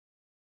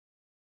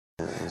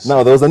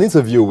Now, there was an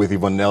interview with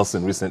Yvonne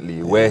Nelson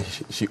recently where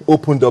she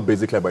opened up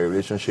basically about a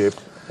relationship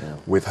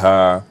with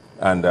her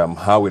and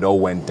how it all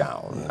went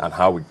down and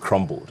how it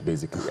crumbled,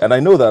 basically. And I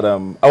know that I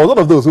was one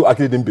of those who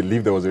actually didn't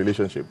believe there was a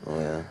relationship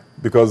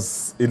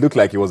because it looked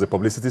like it was a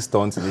publicity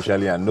stunt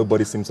initially and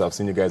nobody seems to have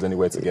seen you guys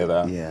anywhere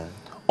together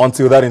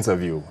until that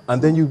interview.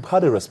 And then you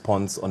had a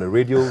response on a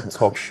radio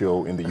talk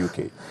show in the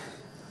UK.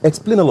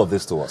 Explain all of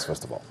this to us,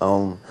 first of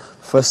all.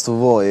 First of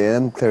all, let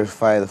me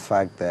clarify the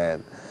fact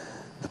that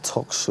the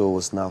talk show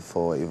was not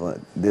for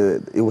Yvonne.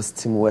 It was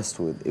Tim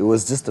Westwood. It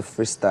was just a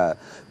freestyle,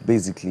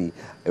 basically.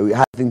 It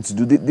had nothing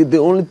to do. The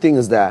only thing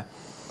is that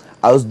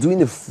I was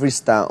doing a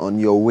freestyle on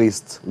Your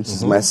Waist, which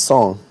is my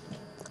song.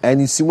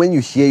 And you see, when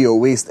you hear Your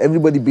Waist,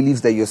 everybody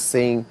believes that you're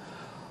saying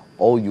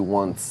all you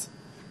want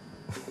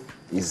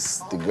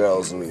is the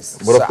girl's waist.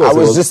 But so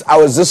I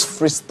was just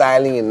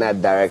freestyling in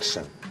that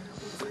direction.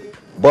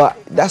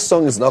 But that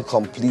song is not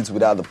complete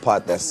without the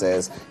part that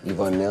says,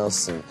 Yvonne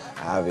Nelson,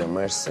 I have your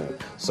mercy.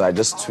 So I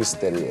just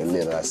twisted it a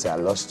little. I said,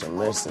 I lost your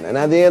mercy. And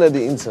at the end of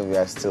the interview,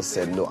 I still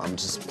said, look, I'm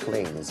just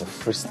playing. It's a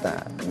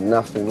freestyle.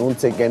 Nothing. Don't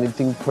take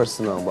anything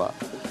personal. But,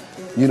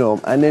 you know,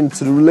 and then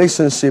to the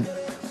relationship,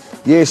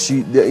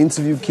 the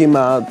interview came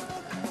out.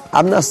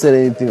 I've not said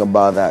anything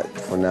about that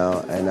for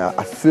now. And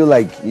I feel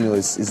like, you know,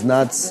 it's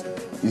not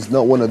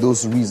one of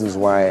those reasons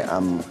why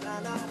I'm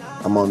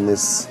on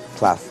this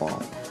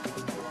platform.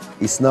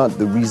 It's not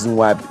the reason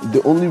why.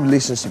 The only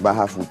relationship I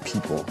have with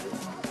people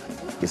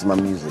is my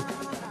music.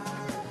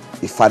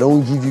 If I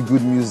don't give you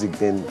good music,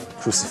 then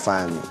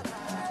crucify me.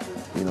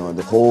 You know,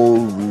 the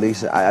whole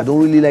relation. I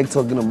don't really like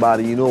talking about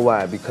it. You know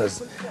why?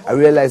 Because I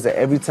realize that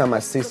every time I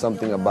say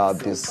something about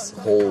this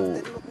whole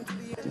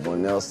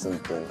Yvonne Nelson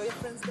thing,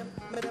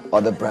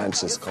 other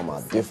branches come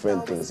out,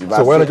 different things.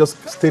 So why not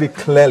just state it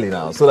clearly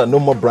now, so that no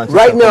more branches?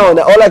 Right now,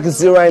 all I can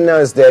say right now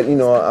is that, you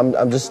know,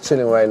 I'm just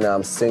chilling right now.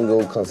 I'm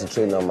single,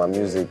 concentrating on my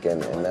music,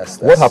 and that's.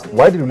 What happened?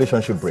 Why did the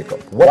relationship break up?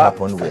 What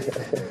happened with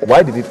it?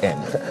 Why did it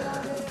end?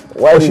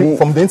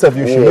 From the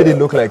interview, she made it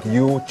look like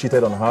you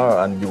cheated on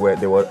her, and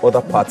there were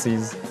other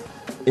parties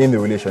in the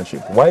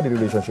relationship. Why did the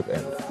relationship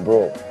end,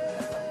 bro?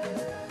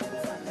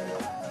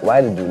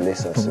 Why did the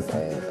relationship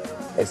end?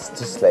 It's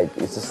just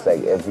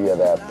like every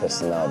other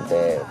person out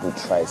there who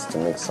tries to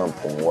make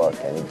something work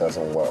and it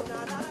doesn't work.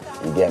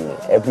 You get me?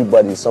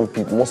 Everybody, some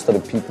people, most of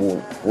the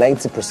people,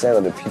 90%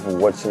 of the people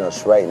watching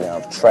us right now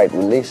have tried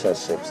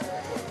relationships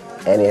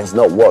and it has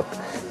not worked.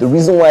 The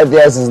reason why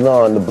theirs is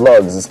not on the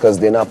blogs is because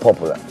they're not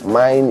popular.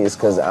 Mine is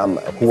because I'm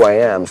who I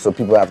am, so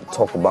people have to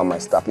talk about my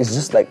stuff. It's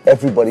just like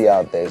everybody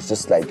out there. It's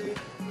just like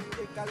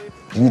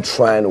you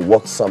trying to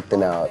work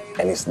something out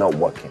and it's not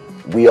working.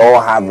 We all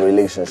have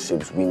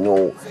relationships. We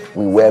know,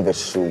 we wear the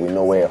shoe. We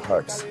know where it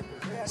hurts.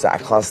 So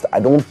I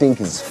don't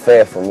think it's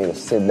fair for me to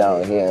sit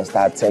down here and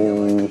start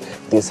telling you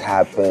this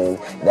happened,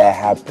 that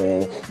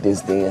happened,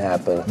 this didn't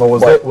happen. But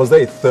was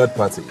there a third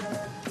party?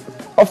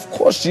 Of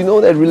course, you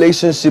know that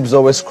relationships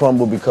always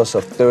crumble because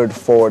of third,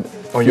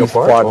 fourth, on your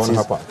part parties. Or on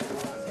her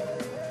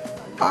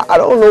part? I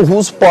don't know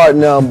whose part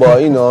now,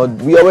 but you know,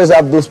 we always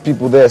have those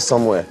people there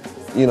somewhere.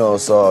 You know,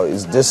 so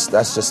that's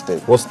just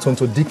it. Was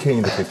Tonto DK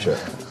in the picture?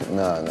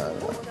 No.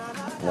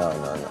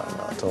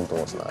 Tonto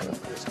was not in the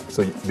picture.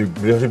 So the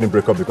relationship didn't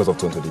break up because of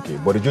Tonto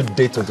DK. But did you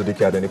date Tonto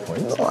DK at any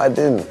point? No, I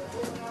didn't.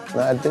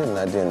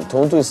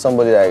 Tonto is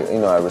somebody that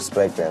I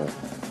respect, and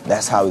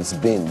that's how it's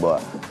been.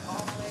 But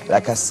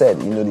like I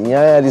said, you know, the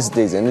Iyanya these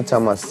days,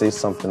 anytime I say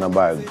something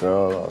about a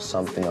girl or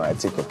something, or I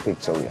take a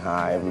picture with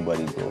her,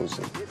 everybody goes.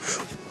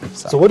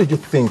 So what did you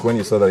think when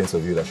you saw that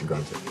interview that she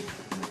granted?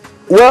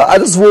 Well, I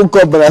just woke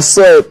up and I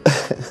saw it,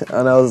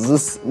 and I was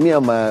just, me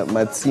and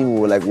my team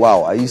were like,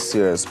 wow, are you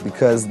serious?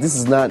 Because this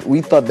is not, we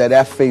thought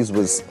that phase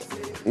was,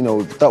 you know,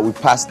 we thought we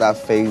passed that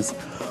phase.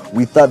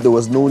 We thought there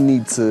was no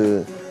need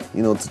to,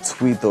 you know, to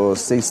tweet or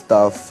say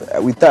stuff.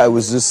 We thought it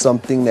was just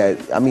something that,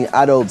 I mean,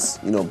 adults,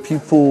 you know,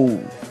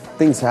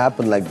 things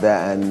happen like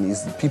that, and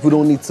people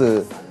don't need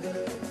to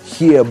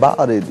hear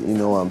about it, you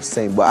know what I'm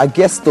saying? But I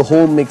guess the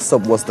whole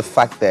mix-up was the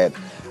fact that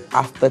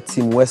after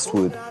Tim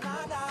Westwood,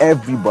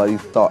 everybody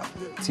thought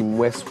Tim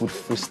Westwood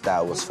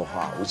freestyle was for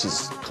her, which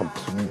is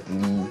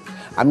completely...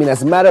 I mean,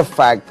 as a matter of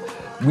fact,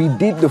 we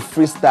did the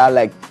freestyle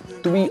like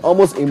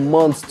almost a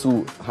month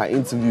to her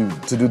interview,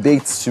 to the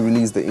date she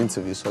released the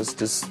interview. So it's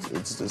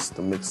just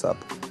a mix-up.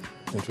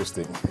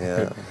 Interesting.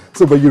 Yeah.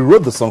 So, but you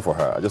wrote the song for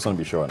her. I just want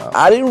to be sure now.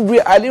 I didn't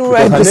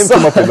write the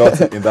song. Her name came up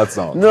a lot in that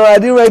song. No, I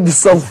didn't write the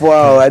song for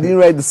her. I didn't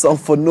write the song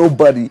for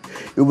nobody.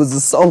 It was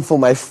a song for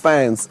my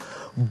fans.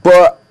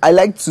 But I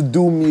like to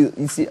do music.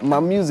 You see, my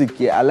music,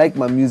 I like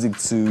my music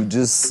to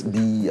just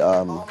be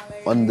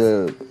on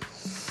the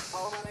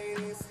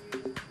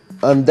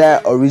on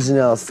that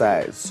original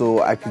side,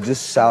 so I could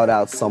just shout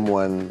out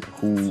someone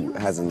who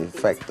has an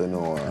effect on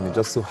or. And it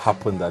just so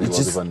happened that it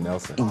was Yvonne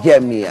Nelson. You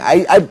get me?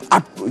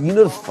 You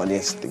know the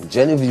funniest thing,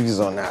 Genevieve is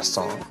on that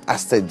song. I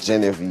said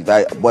Genevieve,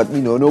 but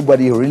you know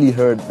nobody really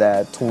heard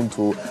that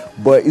Tonto.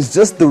 But it's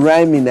just the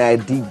rhyming I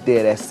did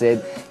there that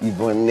said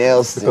Yvonne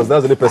Nelson. Because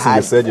that's the only person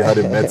you said you had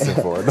a medicine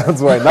for.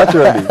 That's why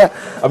naturally.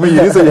 I mean,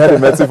 you didn't say you had a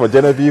medicine for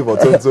Genevieve or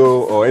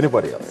Tonto or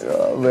anybody else.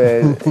 Oh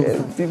man,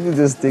 people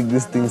just take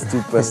these things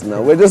too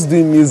personal. We're just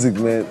doing music,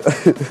 man.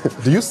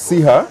 Do you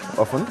see her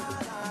often?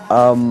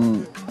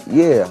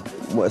 Yeah,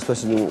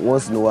 especially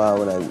once in a while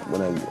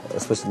when I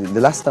especially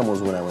the last time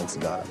was when I went to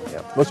Ghana.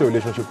 Yeah. What's your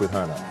relationship with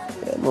her now?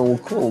 Yeah, man, we're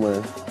cool,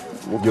 man.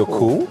 You're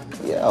cool?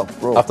 Yeah,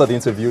 bro. After the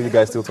interview, you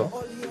guys still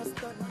talk?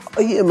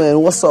 Oh yeah, man.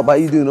 What's up? How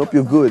you doing? Hope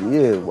you're good.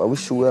 Yeah, I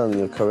wish you well in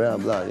your career.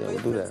 Blah. Yeah, we'll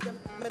do that.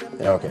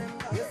 Yeah. Okay.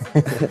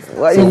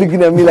 Why are you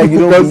looking at me like you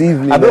don't believe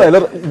me? I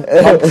know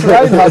I'm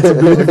trying hard to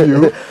believe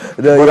you,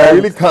 but I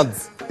really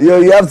can't. Yo,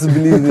 you have to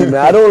believe me, man.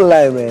 I don't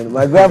lie, man.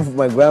 My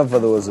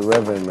grandfather was a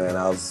reverend, man.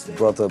 I was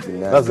brought up in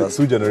that. That's like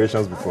 2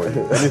 generations before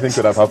you. Anything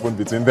could have happened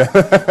between then,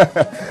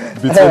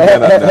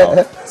 then and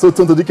now. So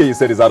Tonto Dike, you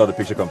said, is out of the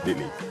picture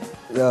completely.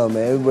 No,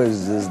 man.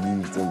 Everybody's just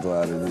leave Tonto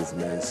out of this,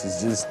 man.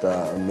 She's just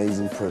an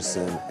amazing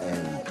person,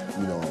 and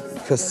you know,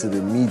 because to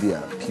the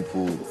media,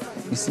 people.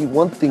 You see,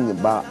 one thing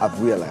about I've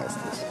realized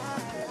this: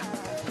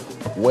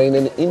 we're in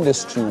an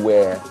industry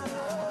where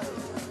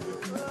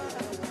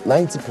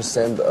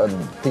 90% of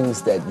the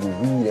things that you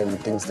read and the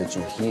things that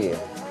you hear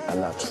are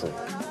not true.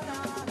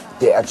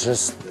 They are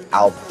just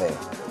out there.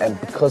 And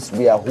because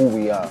we are who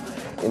we are,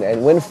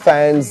 and when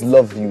fans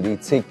love you, they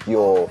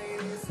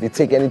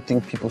take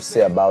anything people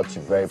say about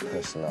you very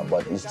personal.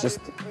 But it's just,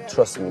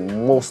 trust me,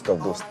 most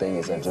of those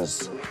things are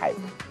just hype.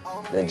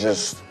 They're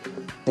just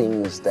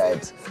things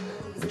that,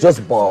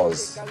 just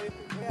buzz.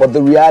 But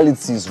the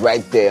reality is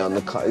right there on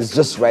the corner. It's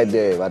just right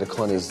there by the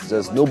corner. It's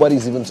just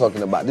nobody's even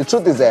talking about it. The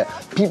truth is that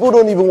people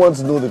don't even want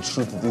to know the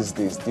truth these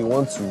days. They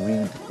want to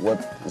read what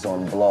is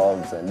on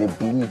blogs and they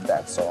believe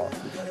that's all.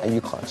 And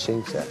you can't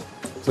change that.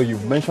 So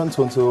you've mentioned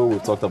Tonto,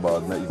 we've talked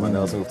about Yvonne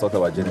Nelson, we've talked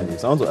about Genevieve.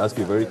 So I want to ask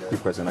you a very quick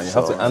question and you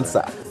have to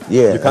answer.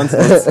 Yeah. You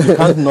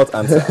can't not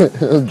answer.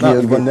 Okay, now,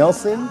 Yvonne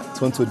Nelson,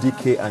 Tonto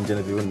Dike and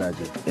Genevieve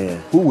Naji. Yeah.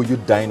 Who will you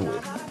dine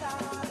with?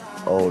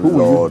 Oh, who Lord.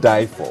 will you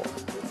die for?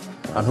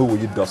 And who will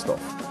you dust off?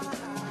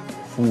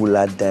 Who will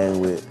I dine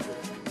with?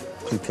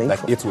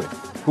 Like eat with.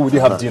 Who would you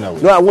have dinner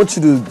with? No, I want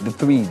you to the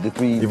three.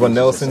 Yvonne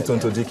Nelson,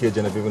 Tonto Dike,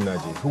 Genevieve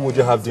Naji. Who would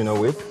you have dinner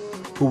with?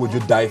 Who would you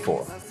die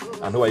for?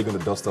 And who are you going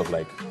to dust off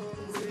like?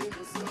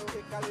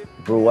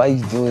 Bro, why are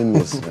you doing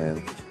this,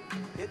 man?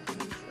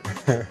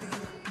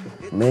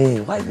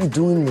 Man, why are you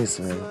doing this,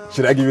 man?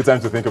 Should I give you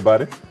time to think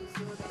about it?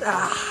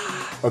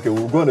 Okay,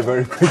 we'll go on a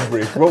very quick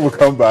break. When we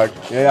come back,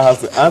 Yaya has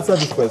to answer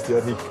this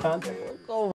question. He can't